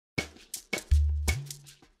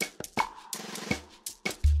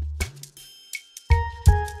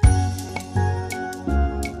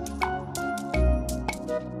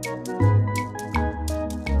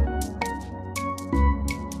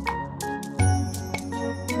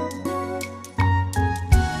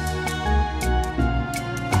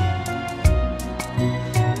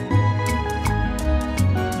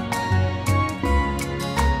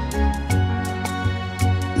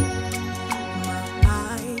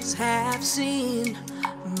eyes have seen,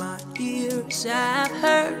 my ears have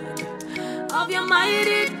heard of your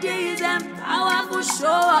mighty deeds and powerful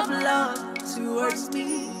show of love towards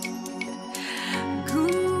me.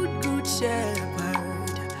 Good, good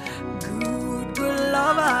shepherd, good, good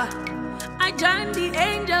lover, I join the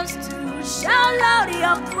angels to shout out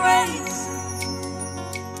your praise.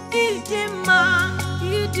 Idima,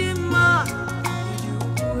 Idima,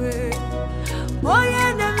 Idima,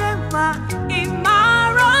 Oye Nevema,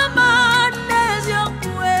 Imarama, Nezio,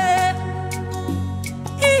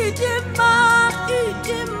 Idima,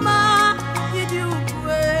 Idima, Idima,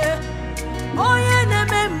 Oye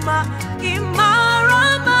Nevema,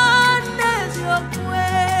 Imarama, Nezio,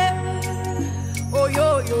 Oyo,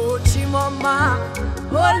 yo, Chimoma,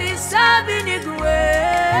 Holy Sabinigwe.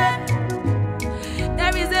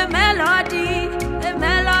 There is a melody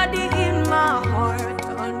in my heart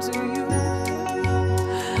unto you.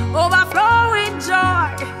 Overflowing joy,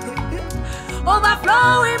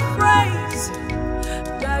 overflowing praise.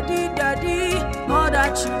 Daddy, Daddy, all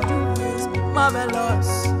that you do is marvelous.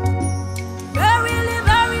 Verily,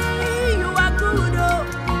 verily, you are good, oh.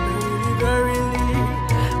 Verily,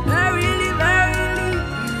 verily, verily,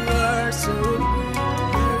 you are so good.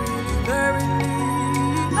 Verily,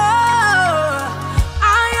 verily.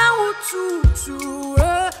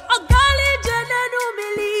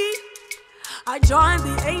 I join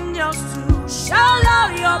the angels to shout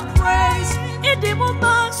out your praise.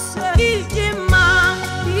 Idima, Idima,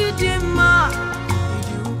 Idima,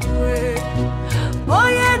 Idima,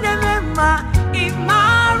 Oye Nevema,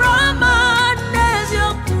 Imarama, Nezio,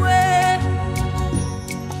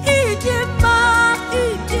 Idima,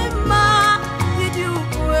 Idima,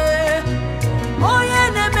 Idima, Oye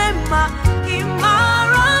Nevema,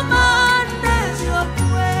 Imarama, Nezio.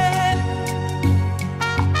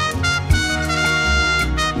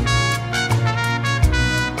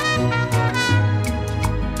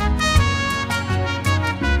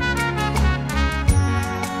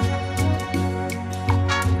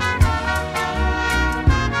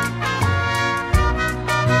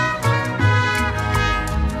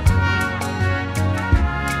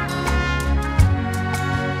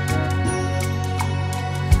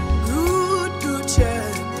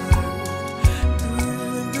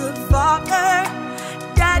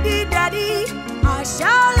 Daddy, Daddy, I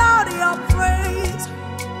shout out your praise.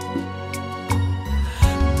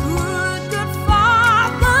 Good, good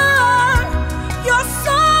Father, you're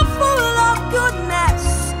so full of goodness.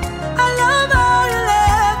 I love how you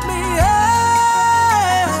left me.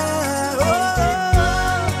 Oh,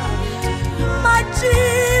 my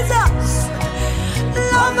Jesus,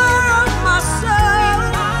 lover of my soul.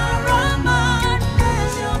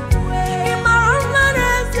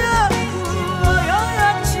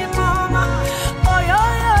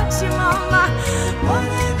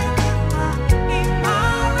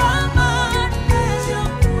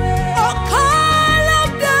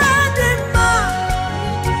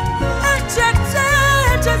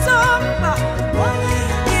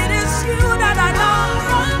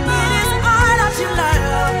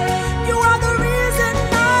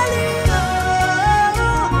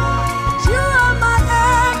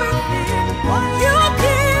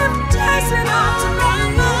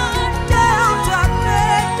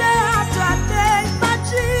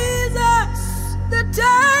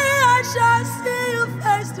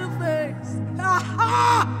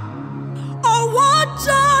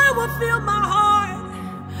 Fill my heart,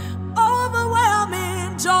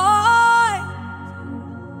 overwhelming joy.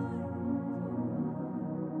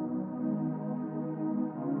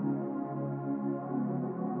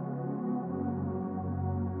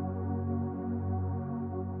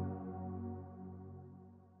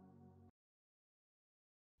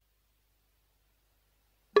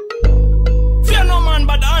 Fear no man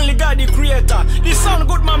but only God the creator. The sound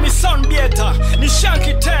good man, me sound better. The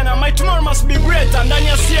Shanky tenor, my tomorrow must be greater than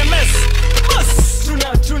your CMS. Bus!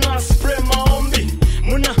 Tuna spray maombi.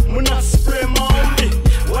 Muna spray maombi.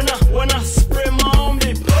 Wanna spray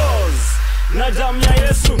maombi. Pause. Nadam ya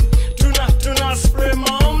Yesu. Tuna spray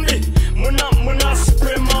maombi. Muna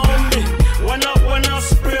spray maombi. Wanna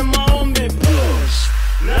spray maombi. Pause.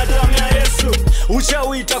 Nadam ya Yesu.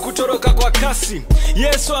 Uchawi itakutoroka kwa kasi.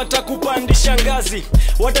 Yesu atakupandisha ngazi.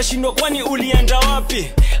 Watashindwa kwani ulienda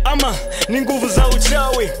wapi? Ama ni nguvu za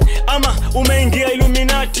uchawi, ama umeingia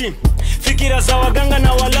Illuminati. Fikira za waganga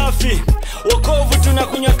na walafi. Wokovu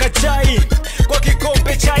tunakunywa kachai kwa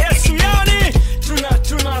kikombe cha Yesu. Yani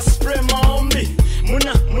tuna spray maombi.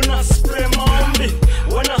 Muna spray maombi.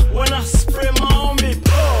 Wanna spray maombi.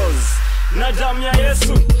 Pause. Na damu ya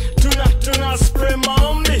Yesu. Tuna spray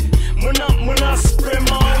maombi. Muna spray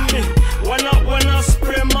maombi. Wanna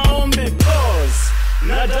spray maombi.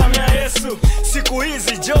 na damu ya Yesu. Siku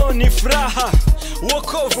hizi jo ni furaha,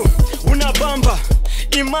 wokovu unabamba,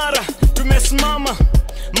 imara tumesimama,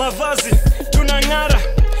 mavazi tunang'ara,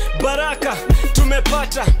 baraka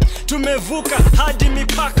tumepata, tumevuka hadi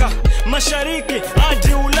mipaka, mashariki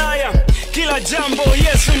hadi Ulaya, kila jambo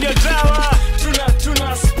Yesu ndio dawa.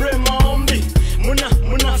 Tuna spray maombi,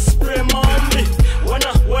 muna spray maombi,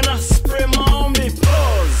 wana spray maombi,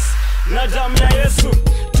 pause na damu ya Yesu.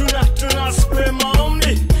 Tuna spray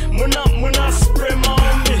maombi, muna spray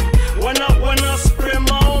maombi, wana spray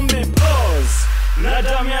maombi, pause na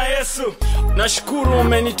damu ya Yesu. Nashukuru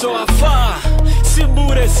umenitoa faa, si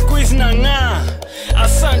bure siku hizi nang'aa,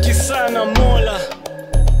 asanti sana Mola.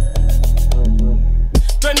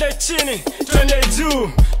 Twende chini, twende juu,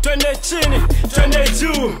 twende chini, twende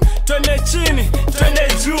juu, twende chini, twende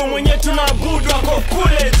juu, mwenye tunaabudu ako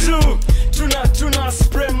kule juu. Tuna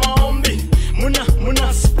spray maombi,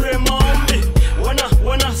 muna spray maombi,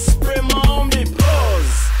 wana spray maombi,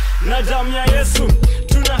 pause na damu ya Yesu.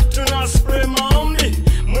 Tuna spray maombi,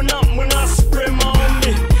 muna spray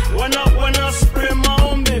maombi, wana spray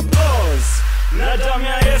maombi, pause na damu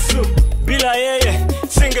ya Yesu. Bila yeye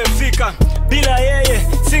singefika, bila yeye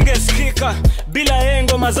singesikika, bila yeye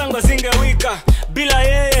ngoma zangu zingewika, bila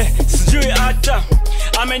yeye sijui hata.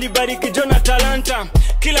 Amenibariki jona talanta,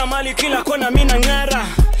 kila mali kila kona mina ng'ara,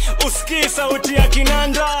 usikii sauti ya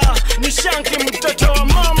kinanda, ni Shanky mtoto wa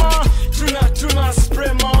mama. Tuna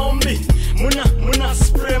spray maombi, muna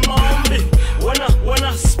spray maombi,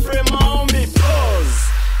 wana spray maombi,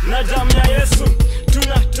 pause na damu ya Yesu.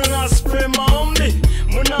 Tuna spray maombi,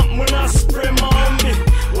 muna spray maombi,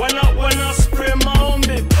 wana spray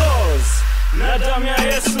maombi, pause na damu ya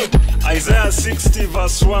Yesu. Isaiah 60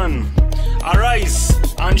 verse 1, arise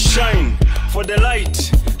and shine, for the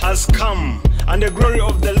light has come, and the glory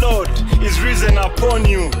of the Lord is risen upon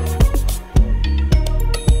you.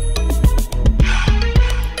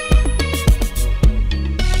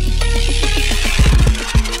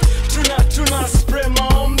 Tuna spray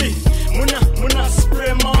maombi, muna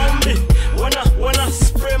spray maombi, wana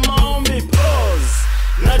spray maombi, pause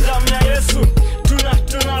na damu ya Yesu.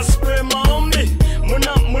 Tuna spray maombi,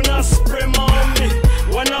 muna spray maombi,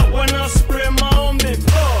 wana spray maombi,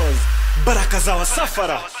 pause. Baraka za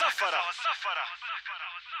wasafara.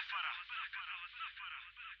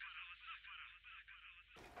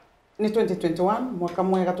 Ni 2021 mwaka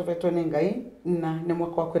mwega tuvetwe ni Ngai, na ni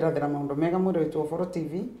mwaka wa kwirathira maundu mega mwiri wetu Uvoro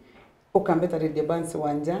TV ukambeta Lydia Bancy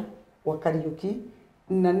wanja wa Kariuki,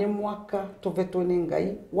 na ni mwaka tuvetwe ni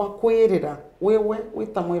Ngai wa kwirira wewe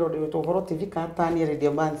wita mwirori wetu Uvoro TV katani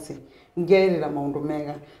Lydia Bancy ngerira maundu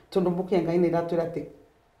mega tondu mbuki Ngai ni ratwira ati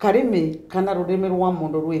karimi kana rurimi rwa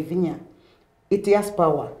mundu rwi vinya, it has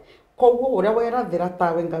power. Koguo uria werathira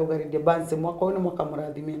tawe ngauga Lydia Bancy mwaka uyu ni mwaka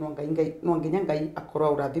murathime no nginya Ngai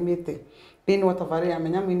akorwa urathimite thini wa tafari ya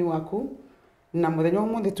menya mwini waku, na muthenya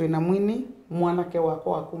umuthi twina mwini mwanake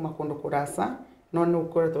wako akuma kundu kurasa no ni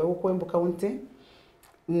ukoretwo gukwembu kaunti,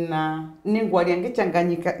 na ni ngwaria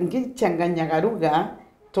ngichanganyaga ruga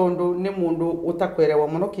tondu ni mundu utakwerewa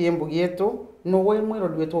muno kiembu gietu, no we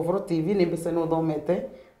mwirori wetu Uvoro TV ni mbese no thomete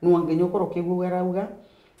no nginya ukorwo kiguo rauga,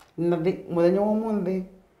 na muthenya umuthi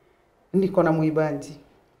niko na muibaji.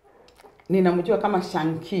 Ninamjua kama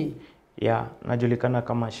Shanky. Yeah, najulikana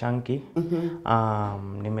kama Shanky.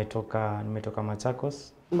 Nimetoka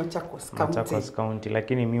Machakos County,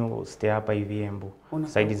 lakini mimi stay hapa hivi Embu,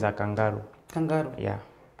 side za Kangaru. Yeah.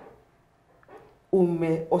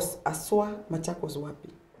 Aswa Machakos wapi?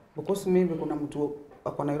 Because maybe kuna mtu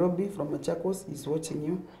wako Nairobi from Machakos is watching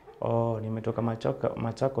you. Oh, nimetoka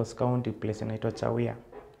Machakos County, place inaitwa Chawia.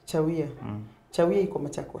 Chawia iko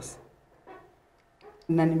Machakos.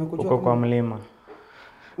 Na nimekujua uko kwa mlima.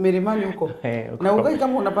 Milimani huko. Na ugai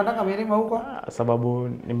kama unapandaka milima huko? Sababu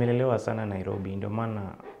nimelelewa sana Nairobi, ndio maana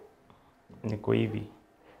niko hivi.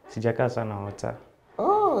 Sijakaa sana hota.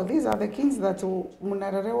 Oh, these are the kids that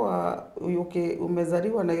mnalelewa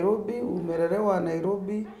umezaliwa Nairobi, umelelewa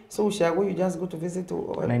Nairobi, so ushago you just go to visit.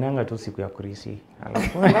 Nainanga tu siku ya kurisi.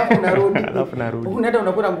 Alafu narudi. Unaenda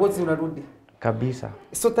unakula ngozi unarudi. Kabisa.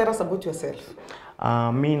 So tell us about yourself.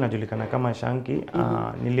 Mimi najulikana kama Shanky.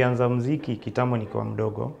 Nilianza muziki kitambo nikiwa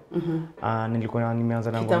mdogo. Nilikuwa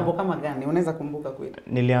nimeanza na ngoma. Kitambo kama gani? Unaweza kumbuka kweli?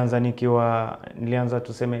 Nilianza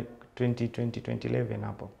tuseme 2011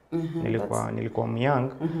 hapo. Nilikuwa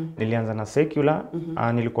young. Nilianza na secular.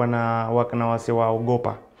 Nilikuwa na work na wase wa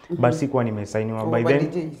Ogopa. But sikuwa nimesainiwa by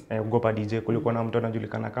then. Ogopa DJ kulikuwa na mtu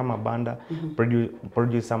anajulikana kama Banda.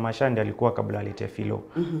 Producer Mashandi alikuwa kabla alete Filo.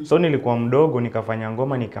 So nilikuwa mdogo nikafanya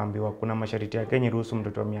ngoma nikaambiwa kuna masharti ya Kenya ruhusu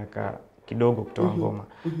mtoto wa miaka kidogo kutoa ngoma.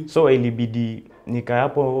 So ilibidi nika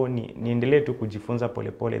hapo niendelee tu kujifunza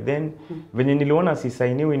polepole. Then venye niliona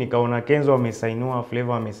sisainiwi, nikaona Kenzo amesainiwa,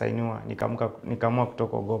 Flavor amesainiwa, nikaamua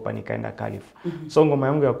kutoka Ogopa nikaenda Calif. So ngoma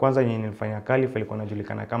yangu ya kwanza yenye nilifanya Calif ilikuwa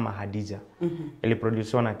inajulikana kama Hadija.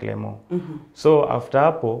 Iliproduciwa na Clemo. So after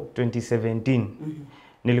hapo 2017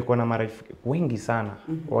 nilikuwa na marafiki wengi sana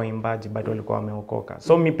waimbaji but walikuwa wameokoka.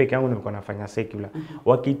 So mimi peke yangu nilikuwa nafanya secular.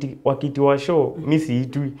 Wakiti wa show mimi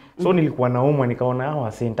siitwi. So nilikuwa naumwa, nikaona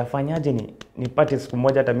hawa nitafanyaje nipate siku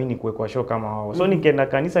moja hata mimi nikuwe kwa show kama wao. So nikaenda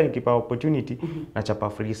kanisa nikipa opportunity na chapa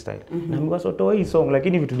freestyle. Na mimi toa hii song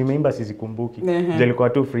lakini vitu nimeimba sizikumbuki. Zilikuwa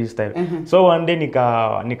tu freestyle. So one day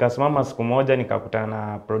nikasimama siku moja nikakutana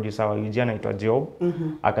na producer wa Lydia anaitwa Job.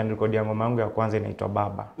 Akanirekodia ngoma yangu ya kwanza inaitwa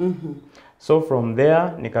Baba. So from there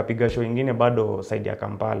nikapiga show nyingine bado side ya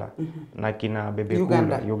Kampala na kina Bebe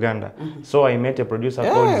Uganda. So I met a producer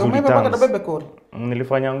called Zulitans.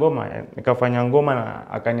 Nilifanya ngoma, nikafanya ngoma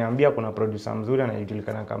na akaniambia kuna producer mzuri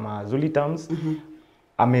anajulikana kama Zulitans.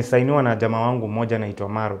 Amesainiwa na jamaa wangu mmoja anaitwa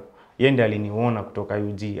Maro. Yeye ndiye aliniona kutoka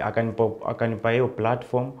UG. Akanipa hiyo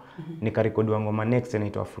platform, nikarekodi ngoma next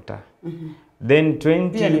inaitwa Futa. Then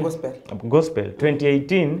gospel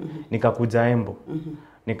 2018 nikakuja Embo.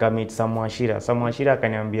 Nikamit Samuashira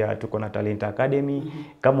akaniambia tuko na Talent Academy,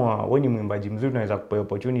 kama wewe ni mwimbaji mzuri unaweza kupewa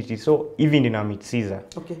opportunity. So hivi ndio na meet Caesar.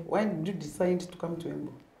 Okay, why did you decide to come to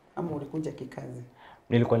Embo? Ama ulikuja kikazi?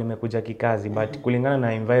 Nilikuwa nimekuja kikazi but kulingana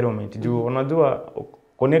na environment juu unajua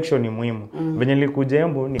connection ni muhimu. Venye nilikuja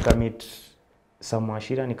Embo nikamit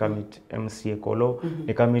Samuashira, nikamit MC Kolo,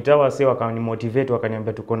 nikamit wase wakanimotivate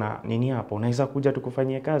wakaniambia tuko na nini hapa, unaweza kuja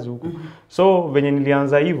tukufanyie kazi huko. So venye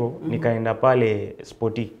nilianza hivyo nikaenda pale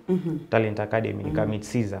Sporty Talent Academy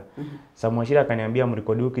nikamit Caesar. Samuashira akaniambia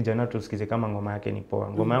mrekodi huyu kijana tusikize kama ngoma yake ni poa.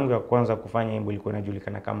 Ngoma yangu ya kwanza kufanya Embo ilikuwa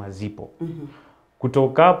inajulikana kama Zipo.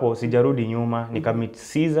 Kutoka hapo sijarudi nyuma, nikamit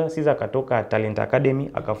Caesar akatoka Talent Academy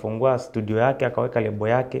akafungua studio yake akaweka lebo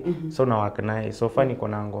yake. So na work naye so far niko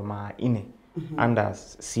na ngoma 4 under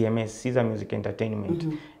CMS Caesar Music Entertainment.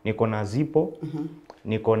 Niko na Zipo,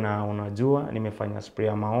 niko na Unajua, nimefanya Spray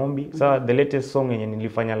ya Maombi. Sasa the latest song yenye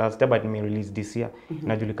nilifanya last year but nime release this year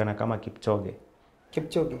inajulikana kama Kipchoge.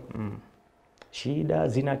 Shida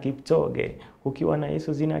zina Kipchoge, ukiwa na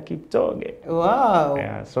Yesu zina Kipchoge. Wow.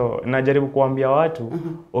 Yeah, so najaribu kuambia watu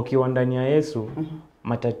ukiwa ndani ya Yesu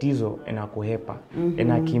matatizo inakuhepa,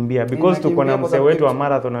 inakimbia because tuko na mzee wetu wa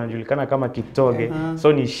marathon anajulikana kama Kipchoge.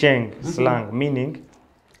 So ni Shanky slang meaning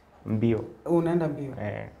mbio. Unaenda mbio.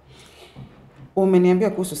 Umeniambia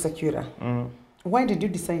kuhusu secular. Why did you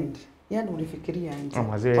decide? Yaani ulifikiria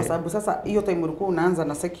nje? Kwa sababu sasa hiyo time ulikuwa unaanza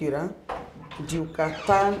na secular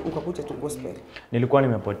ukakuja tu gospel. Nilikuwa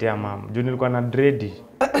nimepotea mama. Juu nilikuwa na dread.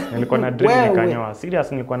 Nikanyoa.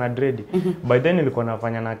 Serious nilikuwa na dread. By then nilikuwa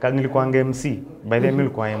nafanya na kazi, nilikuwa MC. By then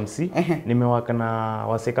nilikuwa MC. Nimewaka na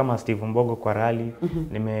wase kama Steve Mbogo kwa rally,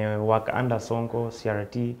 nimewaka under Sonko,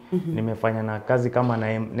 CRT, nimefanya na kazi kama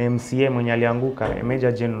na MCA mwenye alianguka,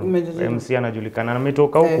 Major General. MC anajulikana.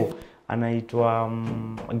 Ametoka huko anaitwa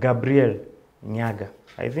Gabriel Nyaga.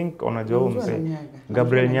 I think unajua huyo mzee.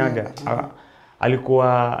 Gabriel Nyaga.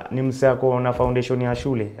 Alikuwa ni mzee ako na foundation ya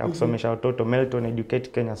shule ya kusomesha watoto, Melton Educate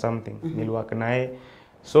Kenya something. Niliwaka naye.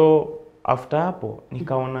 So after hapo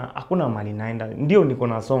nikaona hakuna mali naenda. Ndio niko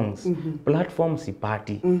na songs. Platform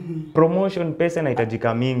sipati. Promotion pesa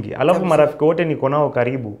inahitajika mingi. Alafu marafiki wote niko nao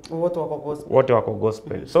karibu. Wote wako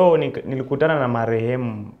gospel. So nilikutana na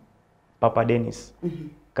marehemu Papa Dennis.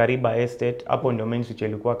 Kariba Estate, hapo ndio main switch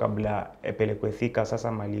ilikuwa kabla epelekwe Thika,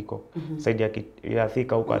 sasa maliko side ya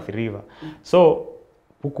Thika huko Athi River. So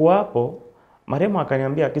huko hapo marehemu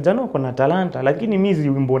akaniambia kijana uko na talanta lakini mimi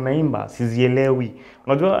wimbo naimba sizielewi.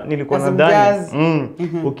 Unajua nilikuwa nadhani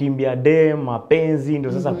ukiimbia dem mapenzi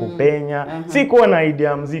ndio sasa kupenya. Sikuwa na idea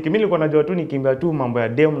ya muziki. Mimi nilikuwa najua tu nikiimbia tu mambo ya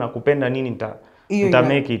dem na kupenda nini nita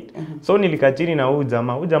make it. So nilikaa chini na huyu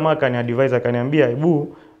jamaa akaniadvise akaniambia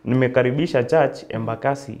hebu nimekaribisha church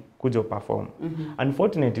Embakasi kuja perform.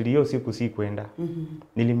 Unfortunately hiyo siku sikuenda.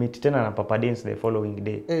 Nilimit tena na Papa Dance the following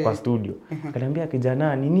day kwa studio. Akaniambia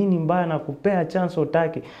kijana ni nini mbaya na kupea chance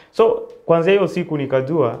utaki. So kwanza hiyo siku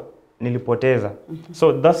nikajua nilipoteza.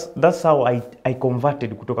 So that's how I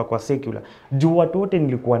converted kutoka kwa secular. Juu watu wote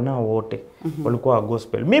nilikuwa nao wote walikuwa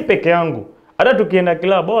gospel. Mimi peke yangu hata tukienda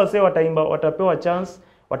club wao wataimba, watapewa chance,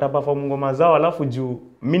 wataperform ngoma zao alafu juu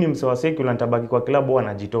mimi ni msewa secular nitabaki kwa club wao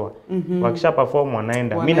wanajitoa. Wakisha perform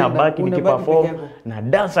wanaenda. Mimi nabaki nikiperform na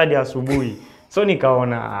dance hadi asubuhi. So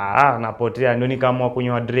nikaona napotea, ndio nikaamua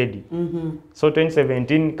kunywa dread. So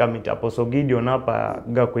 2017 kamit Apostle Gideon hapa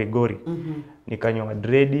Gakwegori. Nikanywa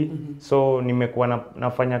dread. So nimekuwa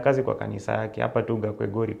nafanya kazi kwa kanisa yake hapa tu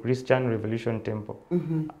Gakwegori Christian Revolution Temple.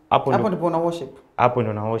 Hapo ndipo na worship. Hapo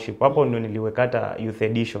ndo na worship. Hapo ndo niliwekata youth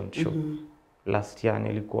edition show. Last year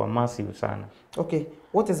nilikuwa massive sana. Okay,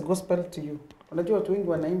 what is gospel to you? Unajua watu wengi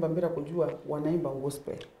wanaimba bila kujua wanaimba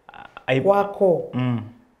gospel. Wako.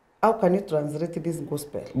 How can you translate this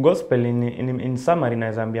gospel? Gospel in summary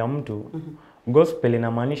naweza ambia mtu gospel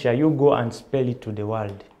inamaanisha you go and spell it to the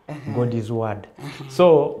world. God is word.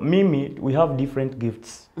 So mimi we have different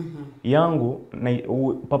gifts. Yangu na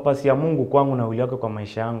purpose ya Mungu kwangu na wili wake kwa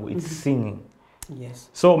maisha yangu it's singing. Yes.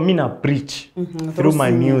 So mimi na preach through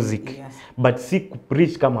my music. Yes. But si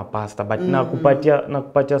preach kama pastor but na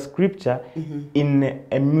kupatia scripture in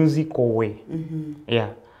a musical way. Yeah.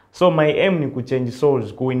 So my aim ni kuchange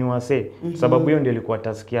souls, kuinua say. Sababu hiyo ndio ilikuwa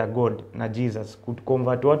task ya God na Jesus,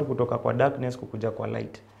 convert watu kutoka kwa darkness kukuja kwa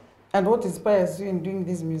light. And what inspires you in doing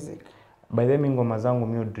this music? By the way, ngoma zangu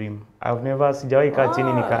mimi dream. I've never sijawahi kaa chini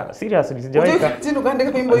seriously sijawahi kaa chini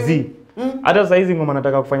ukaandika wimbo hivi. Hata saa hizi ngoma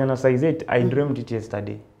nataka kufanya na size 8, I dreamed it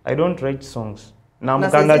yesterday. I don't write songs. Na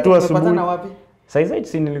mkanga tu asubuhi. Size 8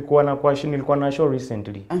 si nilikuwa na show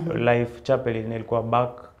recently. Live Chapel nilikuwa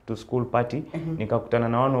back to school party. Nikakutana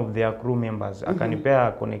na one of their crew members.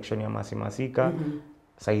 Akanipea connection ya Masimasika.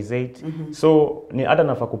 Size 8. So ni hata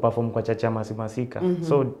nafaa kuperform kwa chacha ya Masimasika.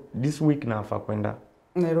 So this week nafaa kwenda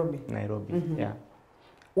Nairobi. Yeah.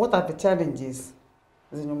 What are the challenges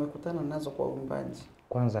zenye umekutana nazo kwa uimbaji?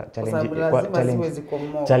 Kwanza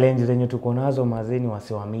challenge zenye tuko nazo mazeni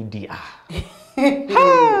wase wa media.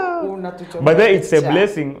 But then it's a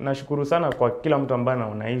blessing. Nashukuru sana kwa kila mtu ambaye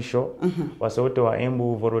anaona hii show. Wase wote wa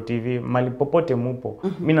Embu, Uvoro TV, mali popote mupo.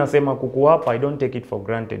 Mimi nasema kuku hapa I don't take it for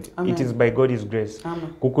granted. Amen. It is by God's grace. Amen.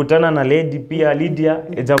 Kukutana na lady pia Lydia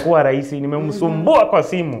ijakuwa rahisi. Nimemsumbua kwa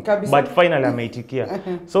simu but finally ameitikia.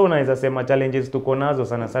 So unaweza sema challenges tuko nazo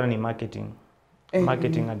sana ni marketing.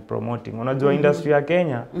 Marketing and promoting. Unajua industry ya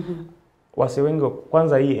Kenya wase wengi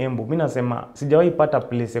kwanza hii Embu mimi nasema sijawahi pata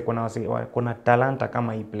place kuna talanta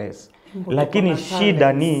kama hii place. Lakini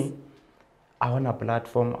shida ni hawana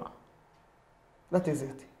platform. That is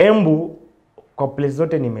it. Embu kwa place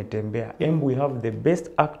zote nimetembea. Embu we have the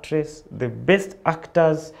best actress, the best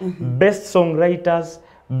actors, best songwriters,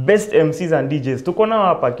 best MCs and DJs. Tuko nao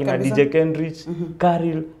hapa kina DJ Kendrich,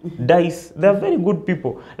 Karil, Dice. They are very good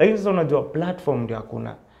people. Lakini sasa unajua platform ndio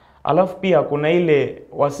hakuna. Alafu pia kuna ile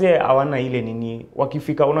wase hawana ile nini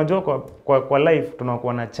wakifika unajua kwa life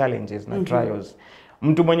tunakuwa na challenges na trials.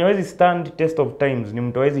 Mtu mwenye hawezi stand test of times ni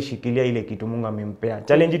mtu hawezi shikilia ile kitu Mungu amempea.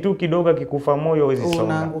 Challenge tu kidogo kikufa moyo hawezi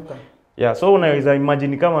songa. Yeah, so unaweza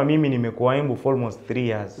imagine kama mimi nimekuwa Embu for almost 3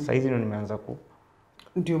 years. Sasa hizi ndio nimeanza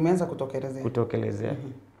ndio umeanza kutokelezea.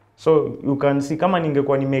 So you can see kama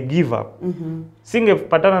ningekuwa give up.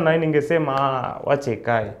 Singepatana na ningesema wache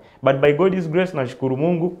kae. But by God's grace nashukuru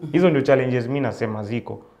Mungu. Hizo ndio challenges mimi nasema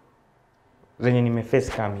ziko. Zenye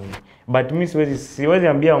nimeface kama mimi. But mimi siwezi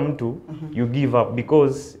ambia mtu you give up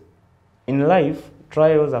because in life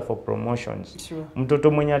trials are for promotions. Sure.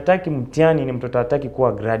 Mtoto mwenye hataki mtihani ni mtoto hataki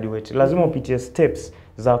kuwa graduate. Lazima upitie steps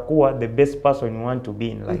za kuwa the best person you want to be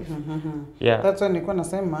in life. Yeah. That's why nilikuwa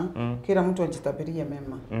nasema kila mtu ajitabirie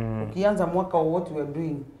mema. Ukianza mwaka what you are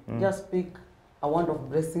doing, just speak a word of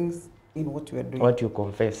blessings in what you are doing. What you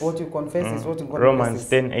confess. What you confess is what God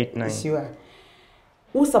Romans 10:8-9. Sure.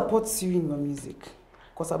 Who supports you in your music?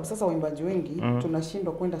 Kwa sababu sasa waimbaji wengi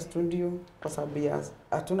tunashindwa kwenda studio kwa sababu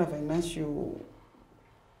hatuna financial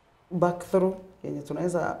back through yenye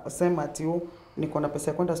tunaweza sema ati niko na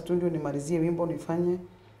pesa ya kwenda studio nimalizie wimbo nifanye.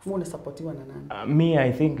 Wewe unasupportiwa na nani? Me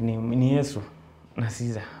I think ni Yesu na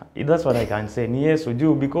Caesar. That's what I can say. Ni Yesu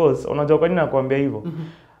juu because unajua kwa nini nakwambia hivyo?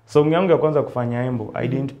 Song yangu ya kwanza kufanya Embu I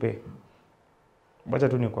didn't pay. Bacha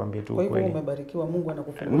tu nikwambie tu kweli. Kwa hivyo umebarikiwa, Mungu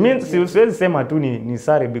anakufungulia. Mimi siwezi sema tu ni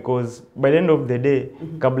sare because by the end of the day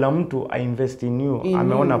kabla mtu invest in you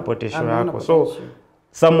ameona potential yako. So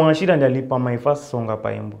Samuel Shida ndiye alipa my first song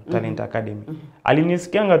hapa Embu Talent Academy.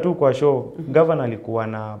 Alinisikianga tu kwa show, governor alikuwa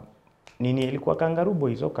na nini ilikuwa Kangaroo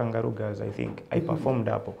Boys au Kangaroo Girls I think. I performed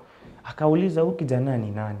hapo. Akauliza huyu kijana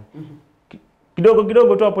ni nani?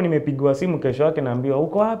 Kidogo tu hapo nimepigwa simu kesho yake naambiwa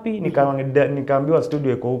uko wapi? Nikaambiwa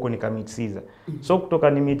studio iko huko nikamit Caesar. So kutoka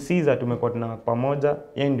ni meet Caesar tumekuwa tuna pamoja,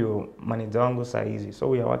 yeye ndio manager wangu saa hizi. So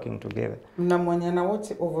we are working together. Na mwenye na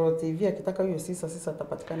watch Uvoro TV akitaka hiyo Caesar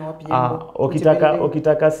atapatikana wapi Embu?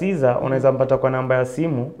 Ukitaka Caesar unaweza mpata kwa namba ya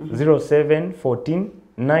simu 0714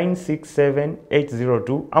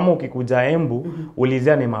 967-802 ama ukikuja Embu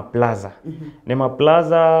ulizia Nema Plaza. Nema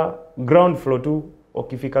Plaza ground floor tu,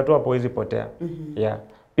 ukifika tu hapo huwezi potea. Yeah.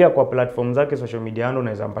 Pia kwa platform zake social media ando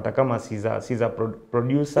unaweza mpata kama Caesar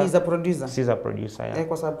producer. Caesar producer, yeah.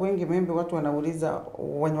 Kwa sababu wengi maybe watu wanauliza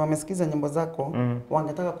wenye wamesikiza nyimbo zako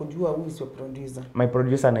wangetaka kujua who is your producer. My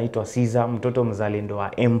producer anaitwa Caesar, mtoto mzalendo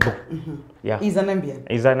wa Embu. Yeah. Is an Ambian.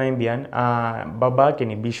 Is an Ambian. Baba yake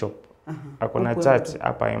ni bishop. Akona church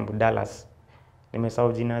hapa Embu, Dallas.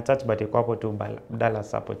 Nimesahau jina ya church but iko hapo tu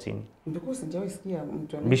Dallas hapo chini. Ndiko sijawahi sikia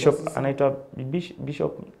mtu anaitwa Bishop anaitwa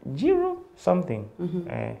Bishop Jiro something.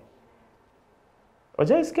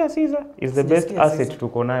 Ojaisikia Caesar is the best asset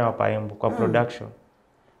tuko nayo hapa Embu kwa production.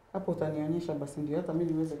 Hapo utanionyesha basi ndio hata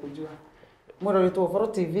mimi niweze kujua. Mwana wetu Uvoro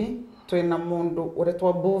TV twina mundu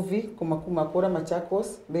uretwa Bovi kumakuma kura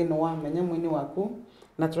Machakos thini wa menya mwini waku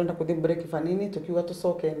na tunaenda kuthi break fanini tukiwa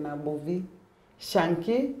tusoke na Bovi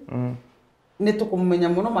Shanky. Ni tukumenya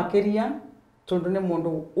muno makiria tondu ni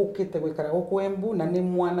mundu ukite gwikara guku Embu na ni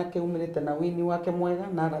mwana ke umirite na wini wake mwega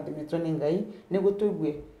na arathimitwe ni Ngai ni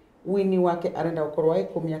gutuigwe wini wake arenda gukorwa ai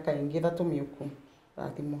miaka ingi 3 miuku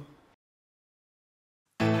rathimwa.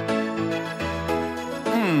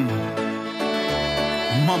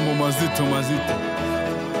 Mambo mazito.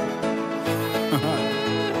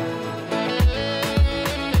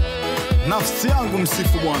 Nafsi yangu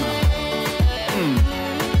msifu Bwana.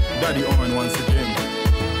 Daddy Owen once again.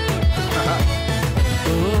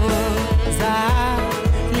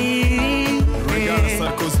 Regala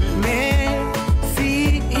Sarkozy.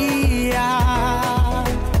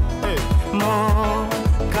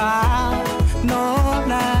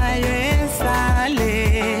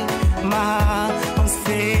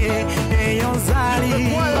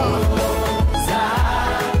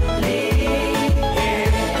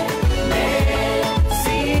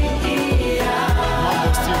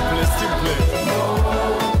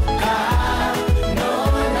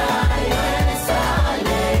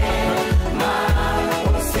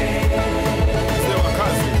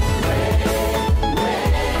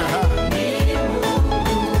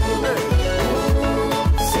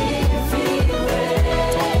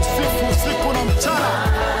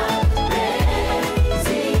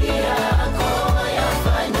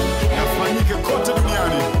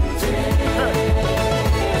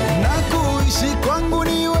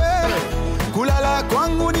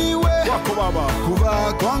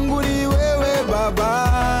 Kuva kwangu ni wewe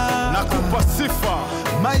Baba, nakupa sifa.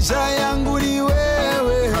 Maisha yangu ni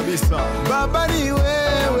wewe kabisa Baba, ni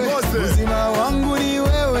wewe uzima wangu ni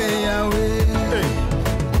wewe Yahweh.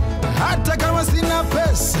 Hata kama sina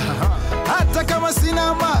pesa, hata kama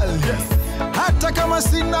sina mali, hata kama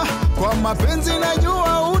sina, kwa mapenzi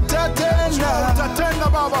najua utatenda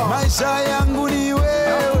Baba. Maisha yangu ni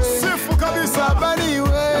wewe, sifu kabisa Baba, ni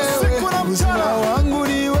wewe siku na mchana wangu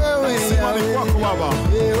ni wewe Simani kwako Baba.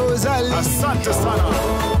 Asante sana.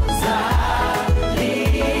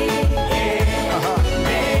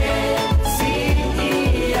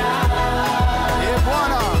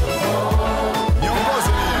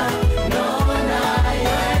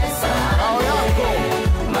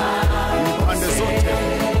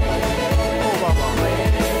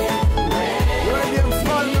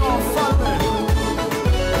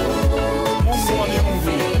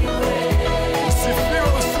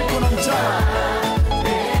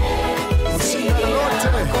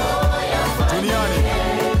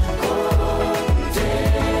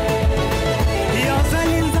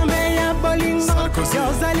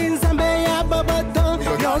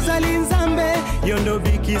 Yondo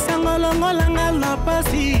biki sangolongola ngala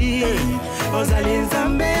pasi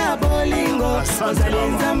Ozalinzambe ya bolingo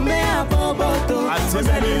Ozalinzambe ya boboto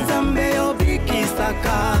Ozalinzambe yobiki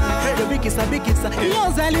saka Yobiki sabikisa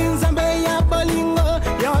Yozalinzambe ya bolingo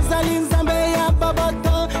Yozalinzambe ya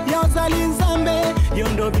boboto Yozalinzambe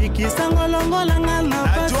Yondo biki sangolongola ngala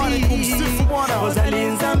pasi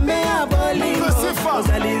Ozalinzambe ya bolingo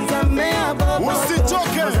Ozalinzambe ya boboto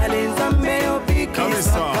Ozalinzambe yobiki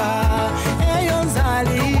saka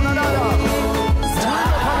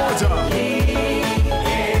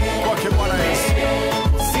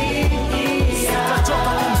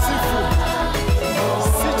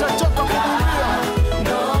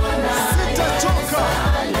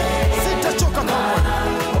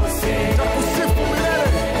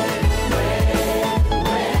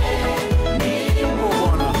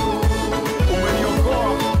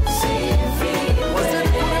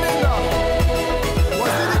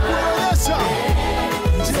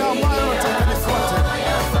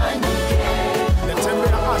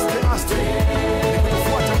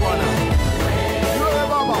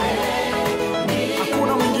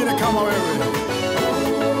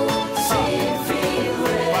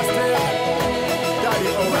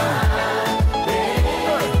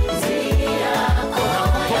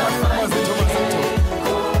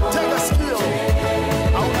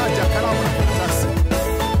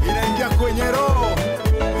kwenye roho.